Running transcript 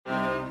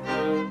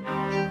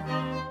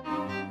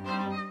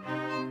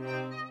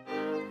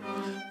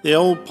The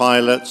Old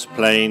Pilot's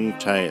Plain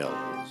Tales.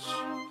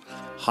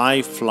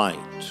 High Flight.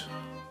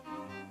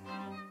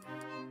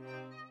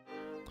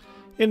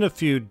 In a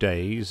few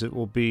days it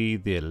will be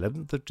the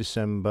 11th of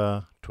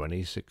December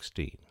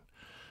 2016,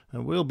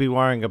 and we'll be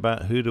worrying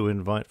about who to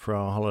invite for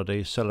our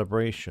holiday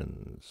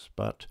celebrations.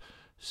 But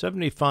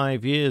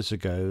 75 years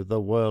ago the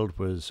world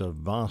was a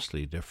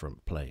vastly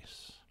different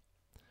place.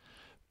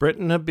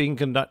 Britain had been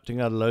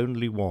conducting a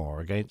lonely war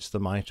against the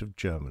might of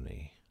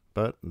Germany,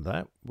 but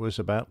that was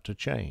about to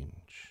change.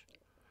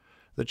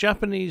 The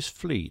Japanese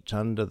fleet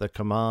under the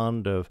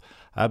command of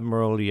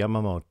Admiral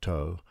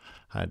Yamamoto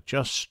had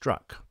just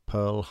struck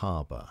Pearl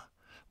Harbor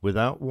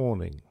without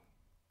warning,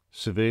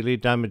 severely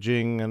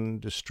damaging and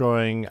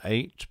destroying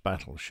 8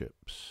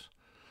 battleships,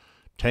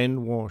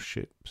 10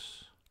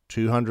 warships,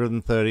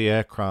 230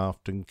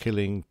 aircraft, and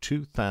killing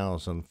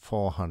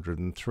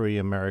 2,403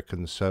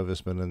 American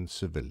servicemen and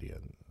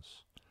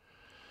civilians.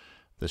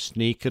 The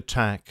sneak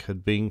attack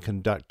had been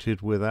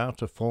conducted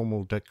without a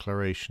formal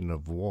declaration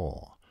of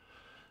war.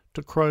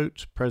 To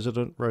quote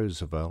President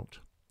Roosevelt,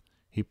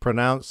 he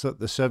pronounced that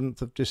the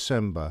 7th of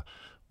December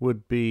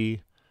would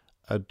be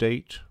a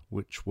date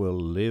which will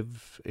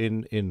live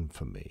in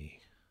infamy.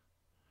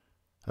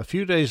 A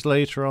few days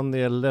later, on the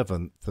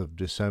 11th of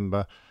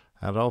December,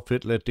 Adolf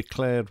Hitler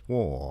declared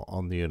war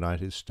on the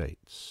United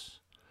States.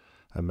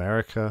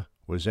 America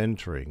was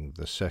entering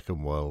the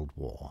Second World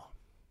War.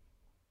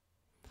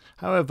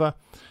 However,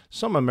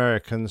 some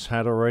Americans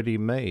had already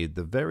made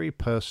the very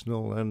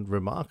personal and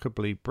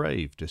remarkably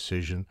brave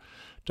decision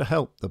to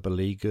help the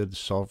beleaguered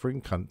sovereign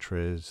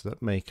countries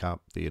that make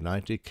up the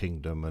United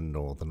Kingdom and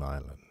Northern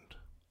Ireland.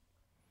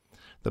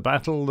 The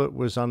battle that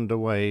was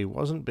underway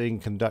wasn't being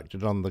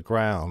conducted on the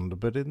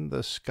ground, but in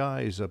the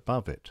skies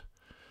above it.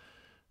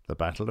 The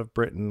Battle of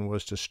Britain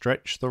was to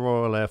stretch the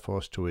Royal Air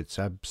Force to its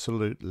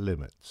absolute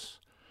limits,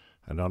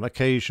 and on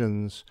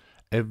occasions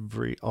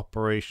every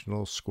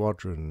operational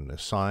squadron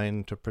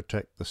assigned to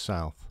protect the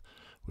South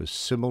was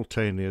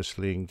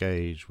simultaneously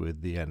engaged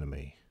with the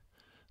enemy.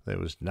 There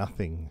was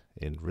nothing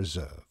in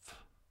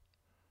reserve.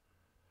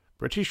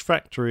 British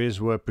factories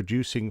were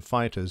producing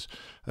fighters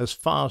as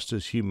fast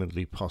as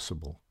humanly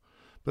possible,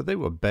 but they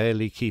were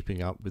barely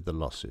keeping up with the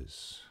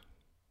losses.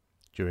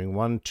 During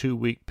one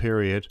 2-week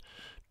period,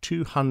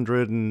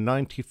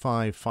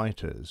 295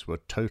 fighters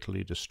were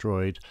totally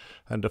destroyed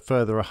and a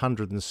further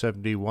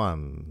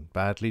 171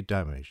 badly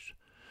damaged,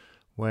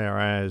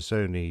 whereas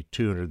only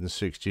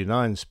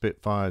 269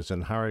 Spitfires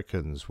and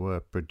Hurricanes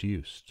were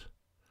produced.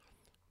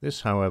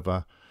 This,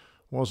 however,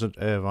 wasn't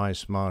Air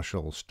Vice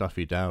Marshal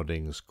Stuffy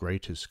Dowding's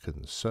greatest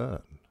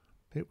concern.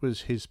 It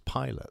was his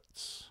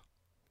pilots.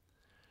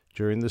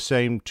 During the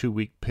same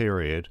 2-week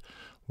period,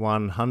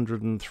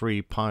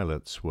 103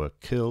 pilots were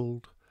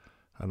killed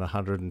and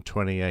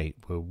 128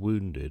 were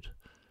wounded,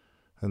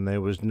 and there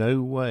was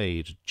no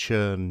way to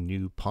churn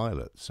new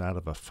pilots out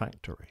of a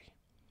factory.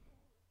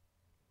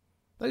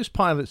 Those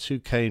pilots who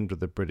came to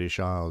the British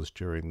Isles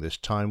during this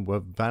time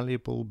were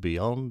valuable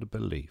beyond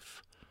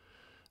belief,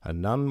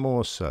 and none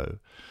more so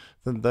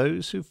than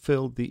those who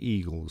filled the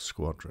Eagle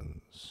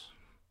squadrons.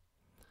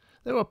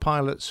 There were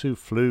pilots who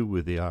flew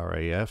with the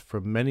RAF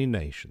from many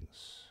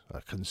nations,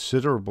 a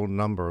considerable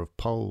number of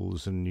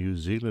Poles and New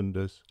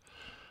Zealanders,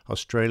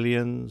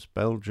 Australians,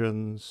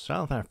 Belgians,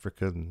 South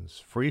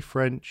Africans, Free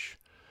French,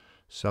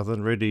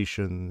 Southern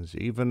Rhodesians,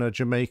 even a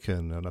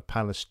Jamaican and a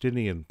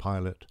Palestinian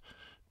pilot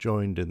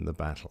joined in the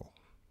battle.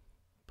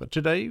 But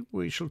today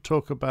we shall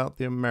talk about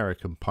the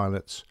American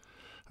pilots,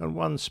 and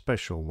one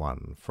special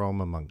one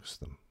from amongst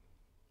them.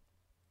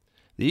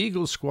 The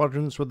Eagle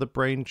squadrons were the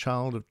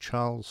brainchild of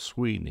Charles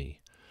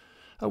Sweeney,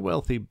 a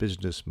wealthy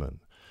businessman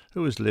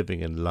who was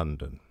living in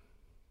London.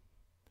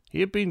 He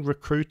had been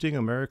recruiting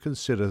American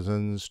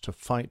citizens to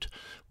fight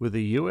with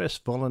a U.S.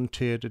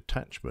 volunteer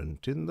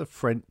detachment in the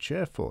French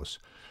Air Force,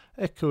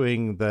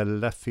 echoing the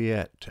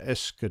Lafayette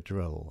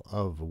Escadrille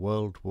of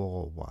World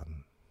War I.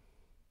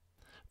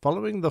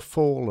 Following the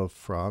fall of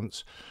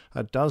France,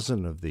 a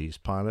dozen of these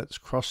pilots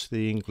crossed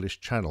the English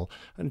Channel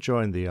and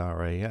joined the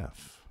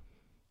RAF.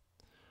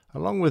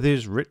 Along with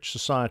his rich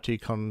society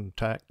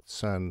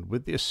contacts and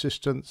with the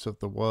assistance of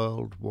the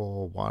World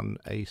War I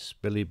ace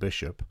Billy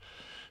Bishop,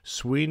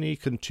 Sweeney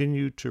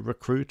continued to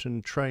recruit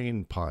and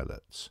train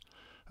pilots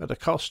at a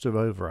cost of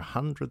over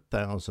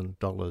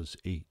 $100,000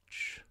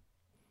 each.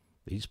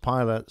 These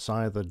pilots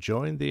either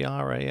joined the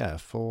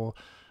RAF or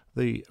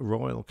the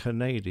Royal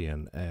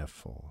Canadian Air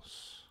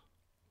Force.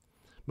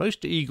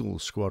 Most Eagle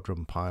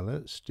Squadron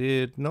pilots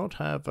did not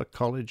have a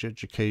college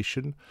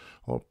education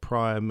or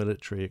prior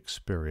military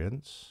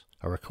experience,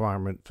 a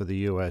requirement for the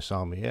U.S.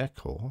 Army Air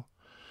Corps,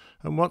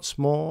 and what's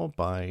more,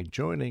 by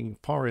joining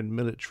foreign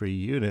military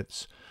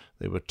units,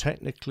 they were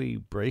technically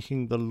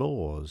breaking the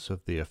laws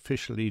of the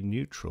officially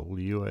neutral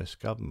U.S.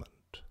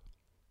 government.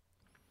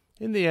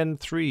 In the end,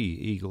 3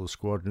 Eagle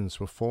squadrons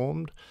were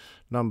formed,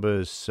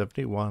 numbers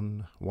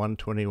 71,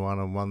 121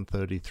 and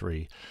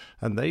 133,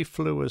 and they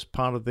flew as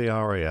part of the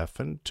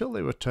RAF until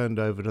they were turned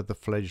over to the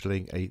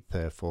fledgling 8th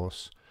Air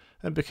Force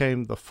and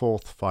became the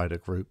 4th Fighter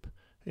Group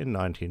in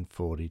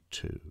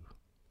 1942.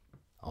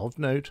 Of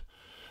note,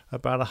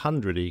 about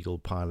 100 Eagle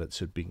pilots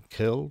had been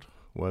killed,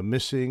 were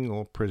missing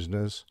or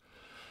prisoners,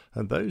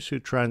 and those who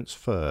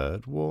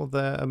transferred wore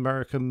their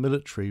American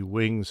military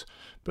wings,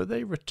 but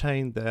they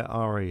retained their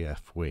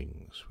RAF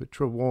wings, which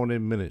were worn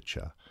in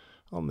miniature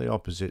on the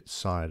opposite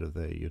side of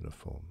their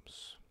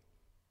uniforms.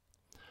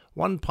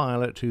 One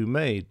pilot who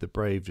made the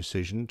brave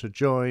decision to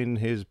join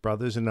his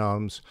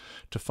brothers-in-arms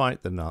to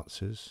fight the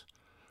Nazis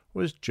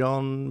was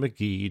John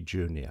McGee,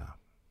 Jr.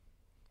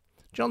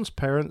 John's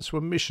parents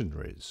were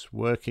missionaries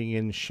working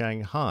in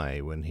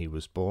Shanghai when he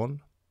was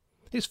born.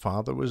 His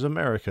father was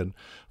American,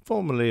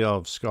 formerly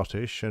of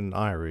Scottish and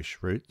Irish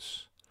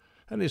roots,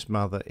 and his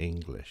mother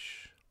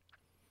English.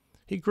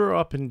 He grew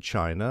up in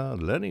China,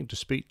 learning to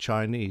speak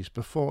Chinese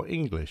before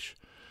English,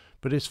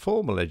 but his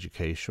formal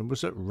education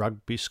was at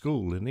Rugby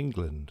School in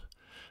England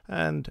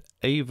and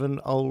Avon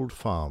Old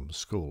Farm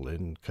School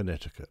in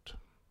Connecticut.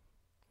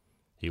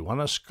 He won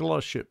a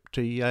scholarship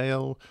to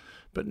Yale,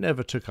 but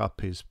never took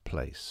up his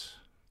place.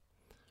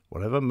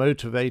 Whatever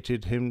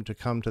motivated him to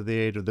come to the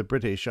aid of the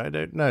British, I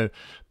don't know,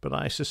 but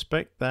I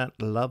suspect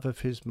that love of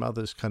his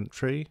mother's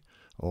country,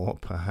 or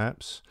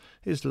perhaps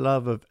his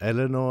love of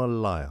Eleanor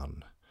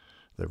Lyon,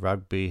 the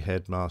Rugby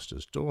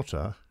headmaster's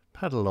daughter,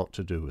 had a lot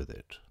to do with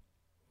it.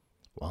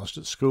 Whilst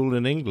at school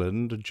in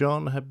England,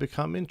 John had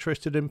become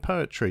interested in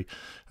poetry,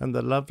 and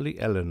the lovely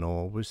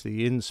Eleanor was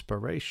the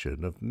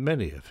inspiration of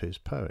many of his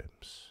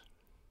poems.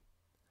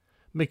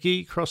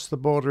 McGee crossed the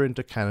border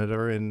into Canada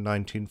in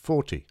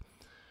 1940,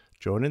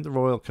 joining the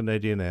Royal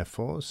Canadian Air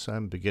Force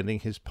and beginning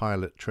his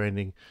pilot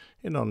training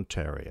in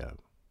Ontario.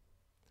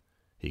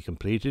 He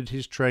completed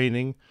his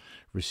training,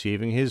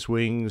 receiving his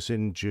wings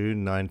in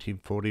June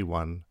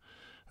 1941,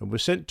 and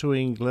was sent to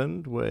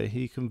England, where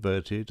he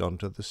converted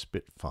onto the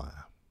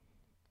Spitfire.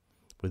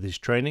 With his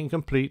training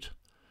complete,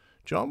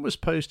 John was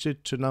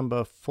posted to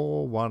number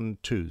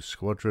 412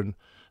 Squadron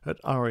at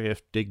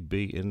RAF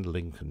Digby in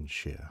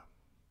Lincolnshire.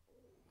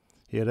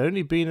 He had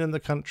only been in the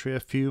country a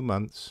few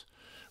months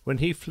when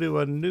he flew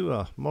a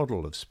newer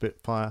model of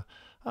Spitfire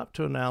up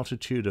to an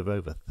altitude of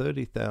over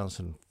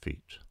 30,000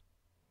 feet.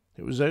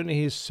 It was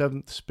only his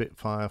 7th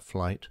Spitfire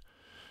flight,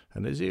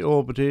 and as he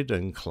orbited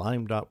and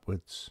climbed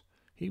upwards,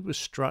 he was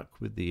struck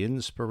with the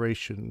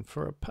inspiration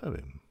for a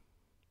poem.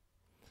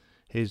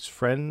 His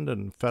friend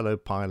and fellow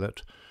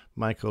pilot,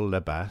 Michael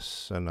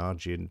Lebas, an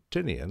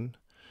Argentinian,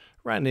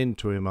 ran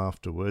into him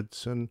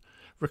afterwards and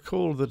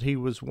recalled that he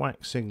was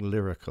waxing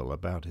lyrical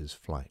about his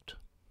flight.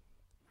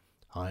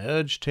 I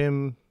urged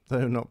him,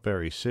 though not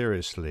very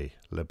seriously,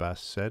 Lebas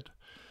said,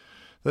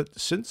 that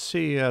since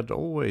he had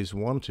always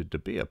wanted to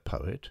be a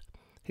poet,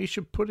 he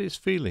should put his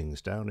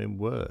feelings down in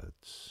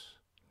words.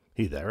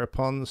 He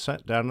thereupon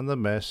sat down in the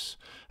mess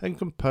and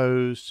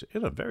composed,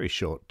 in a very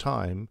short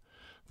time,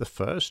 the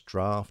first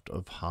draft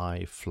of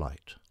High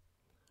Flight,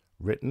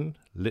 written,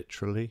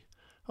 literally,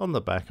 on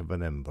the back of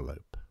an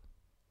envelope.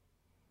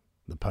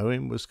 The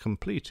poem was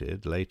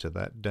completed later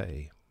that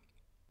day.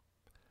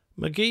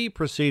 McGee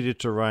proceeded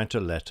to write a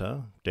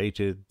letter,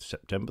 dated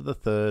September the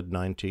 3rd,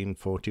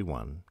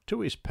 1941,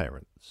 to his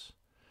parents.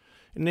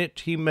 In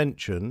it he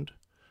mentioned,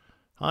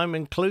 "I'm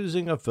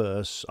enclosing a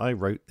verse I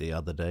wrote the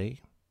other day.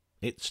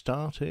 It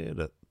started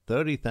at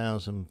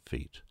 30,000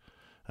 feet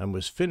and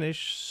was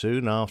finished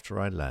soon after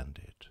I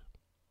landed."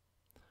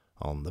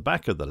 On the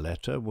back of the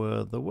letter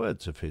were the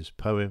words of his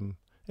poem,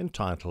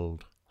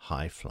 entitled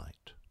High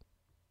Flight.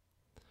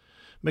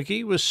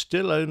 McGee was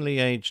still only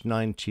aged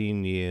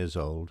 19 years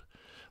old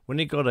when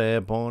he got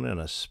airborne in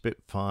a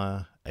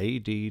Spitfire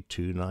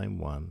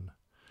AD-291,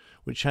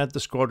 which had the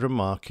squadron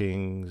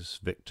markings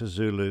Victor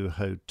Zulu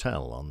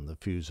Hotel on the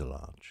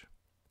fuselage.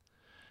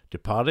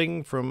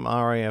 Departing from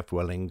RAF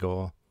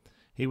Wellingore,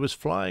 he was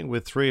flying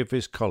with 3 of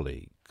his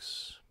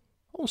colleagues.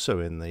 Also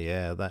in the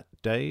air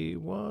that day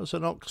was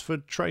an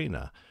Oxford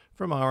trainer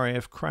from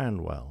RAF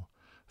Cranwell,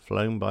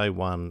 flown by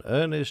one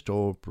Ernest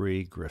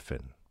Aubrey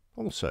Griffin,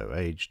 also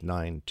aged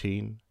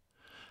 19,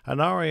 an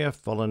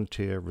RAF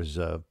Volunteer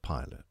Reserve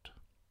pilot.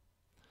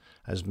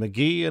 As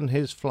McGee and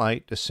his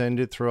flight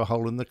descended through a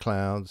hole in the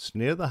clouds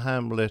near the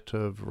hamlet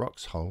of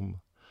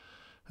Roxholm,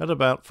 at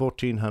about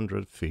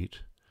 1,400 feet,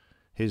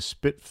 his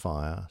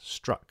Spitfire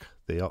struck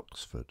the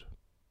Oxford.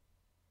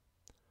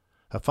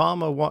 A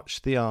farmer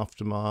watched the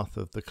aftermath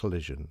of the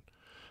collision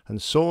and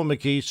saw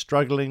McGee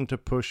struggling to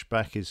push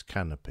back his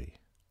canopy.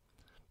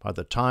 By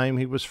the time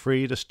he was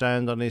free to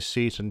stand on his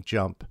seat and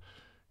jump,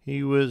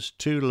 he was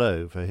too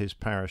low for his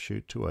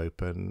parachute to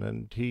open,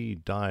 and he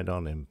died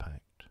on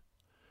impact.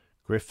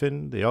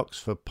 Griffin, the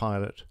Oxford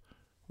pilot,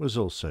 was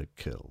also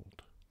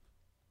killed.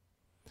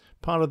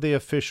 Part of the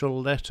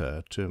official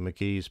letter to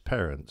McGee's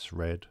parents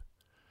read,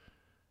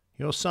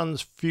 "Your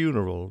son's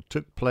funeral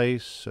took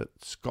place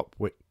at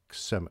Scopwick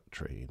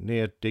Cemetery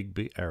near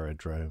Digby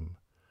Aerodrome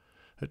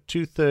at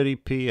 2:30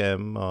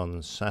 p.m.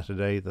 on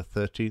Saturday the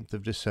 13th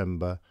of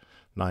December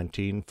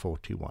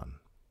 1941.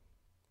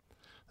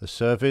 The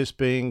service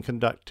being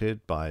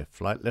conducted by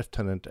Flight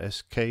Lieutenant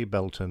S.K.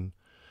 Belton,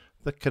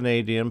 the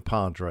Canadian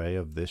Padre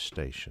of this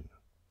station.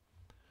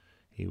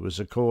 he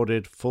was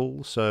accorded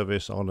full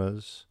service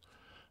honours,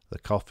 the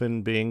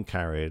coffin being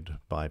carried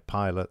by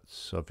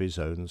pilots of his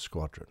own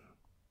squadron.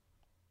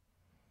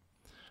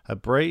 A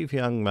brave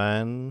young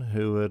man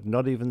who had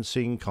not even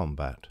seen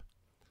combat,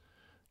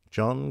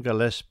 John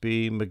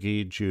Gillespie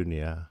Magee,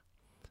 Jr.,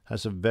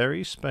 has a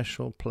very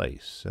special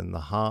place in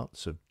the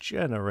hearts of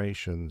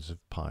generations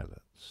of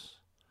pilots.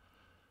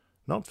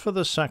 Not for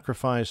the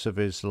sacrifice of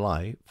his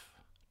life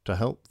to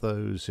help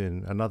those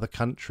in another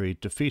country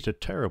defeat a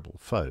terrible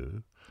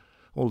foe,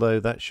 although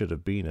that should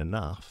have been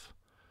enough,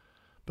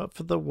 but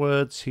for the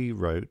words he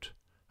wrote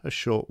a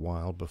short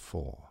while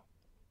before.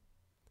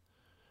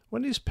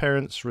 When his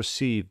parents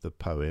received the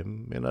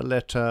poem in a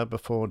letter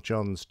before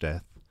John's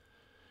death,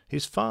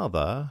 his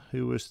father,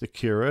 who was the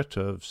curate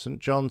of St.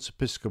 John's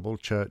Episcopal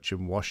Church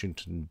in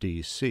Washington,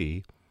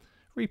 D.C.,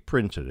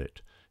 reprinted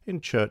it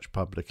in church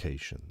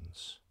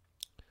publications.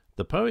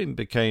 The poem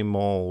became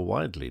more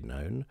widely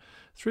known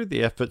through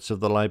the efforts of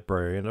the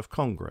Librarian of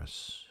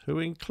Congress, who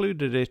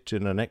included it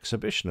in an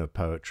exhibition of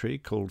poetry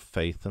called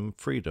Faith and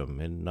Freedom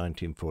in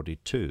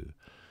 1942.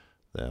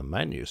 The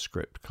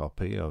manuscript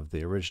copy of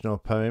the original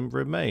poem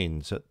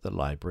remains at the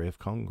Library of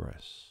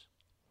Congress.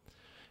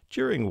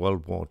 During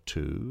World War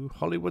II,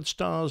 Hollywood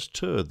stars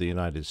toured the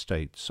United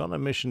States on a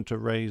mission to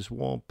raise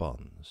war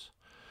bonds.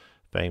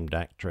 Famed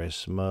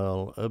actress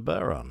Merle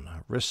Oberon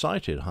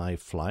recited High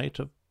Flight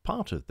as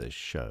part of this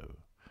show.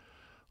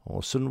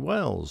 Orson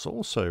Welles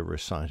also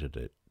recited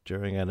it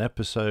during an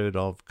episode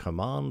of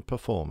Command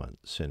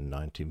Performance in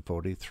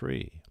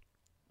 1943.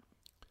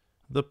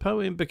 The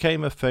poem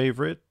became a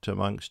favourite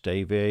amongst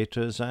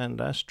aviators and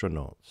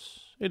astronauts.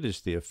 It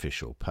is the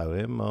official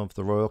poem of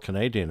the Royal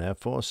Canadian Air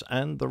Force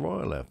and the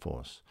Royal Air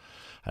Force,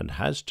 and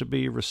has to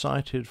be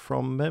recited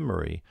from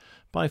memory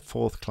by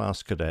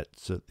fourth-class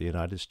cadets at the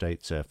United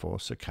States Air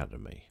Force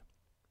Academy.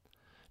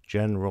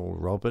 General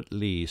Robert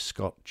Lee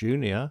Scott,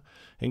 Jr.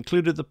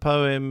 included the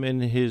poem in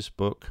his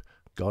book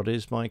God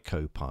is My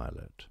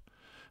Co-Pilot,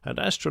 and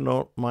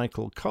astronaut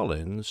Michael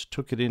Collins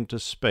took it into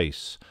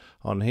space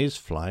on his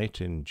flight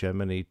in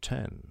Gemini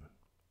 10.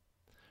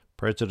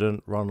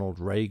 President Ronald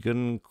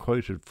Reagan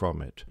quoted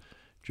from it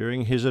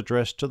during his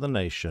address to the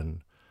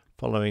nation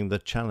following the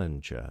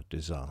Challenger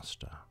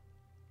disaster.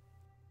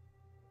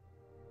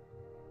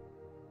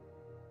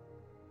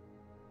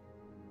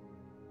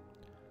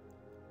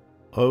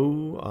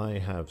 Oh, I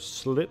have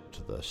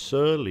slipped the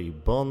surly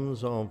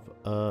bonds of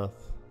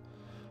earth,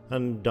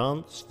 and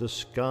danced the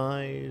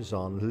skies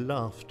on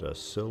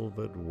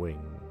laughter-silvered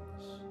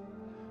wings.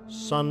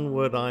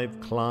 Sunward I've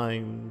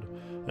climbed,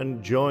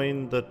 and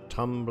joined the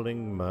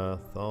tumbling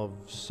mirth of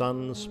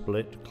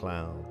sun-split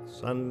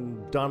clouds,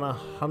 and done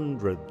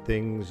 100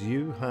 things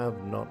you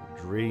have not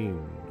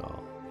dreamed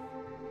of.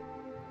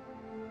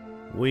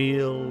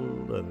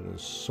 Wheeled and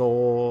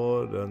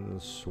soared and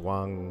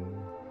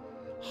swung,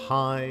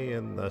 high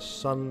in the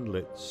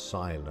sunlit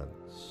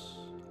silence,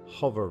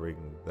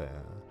 hovering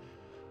there,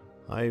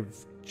 I've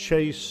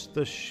chased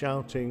the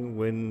shouting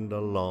wind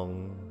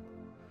along,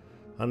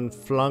 and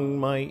flung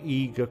my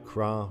eager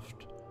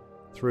craft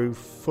through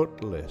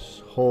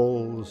footless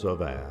halls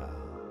of air.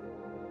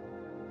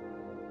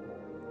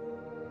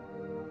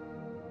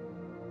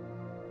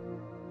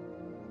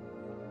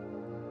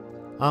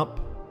 Up,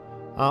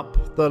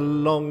 up the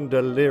long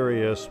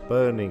delirious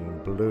burning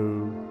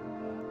blue,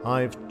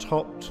 I've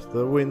topped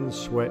the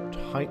wind-swept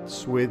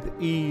heights with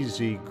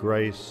easy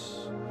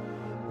grace,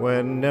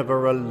 where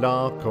never a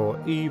lark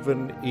or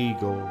even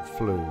eagle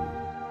flew.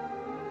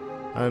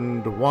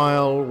 And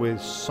while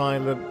with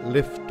silent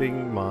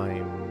lifting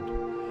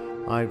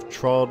mind I've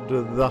trod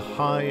the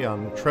high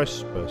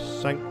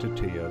untrespassed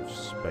sanctity of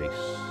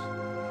space,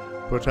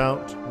 put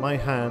out my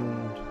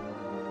hand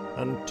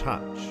and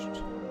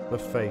touched the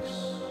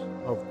face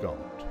of God.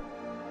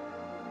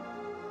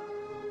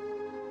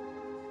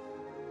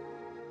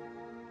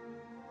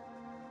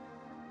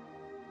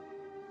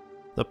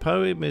 The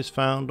poem is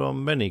found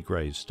on many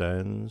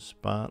gravestones,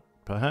 but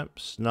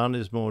perhaps none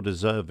is more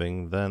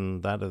deserving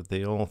than that of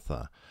the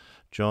author,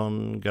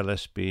 John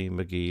Gillespie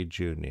Magee,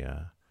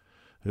 Jr.,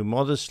 who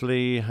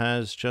modestly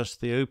has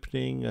just the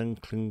opening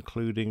and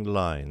concluding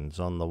lines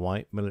on the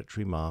white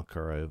military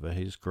marker over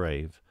his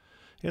grave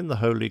in the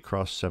Holy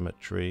Cross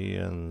Cemetery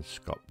in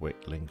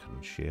Scopwick,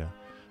 Lincolnshire,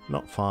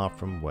 not far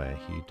from where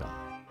he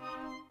died.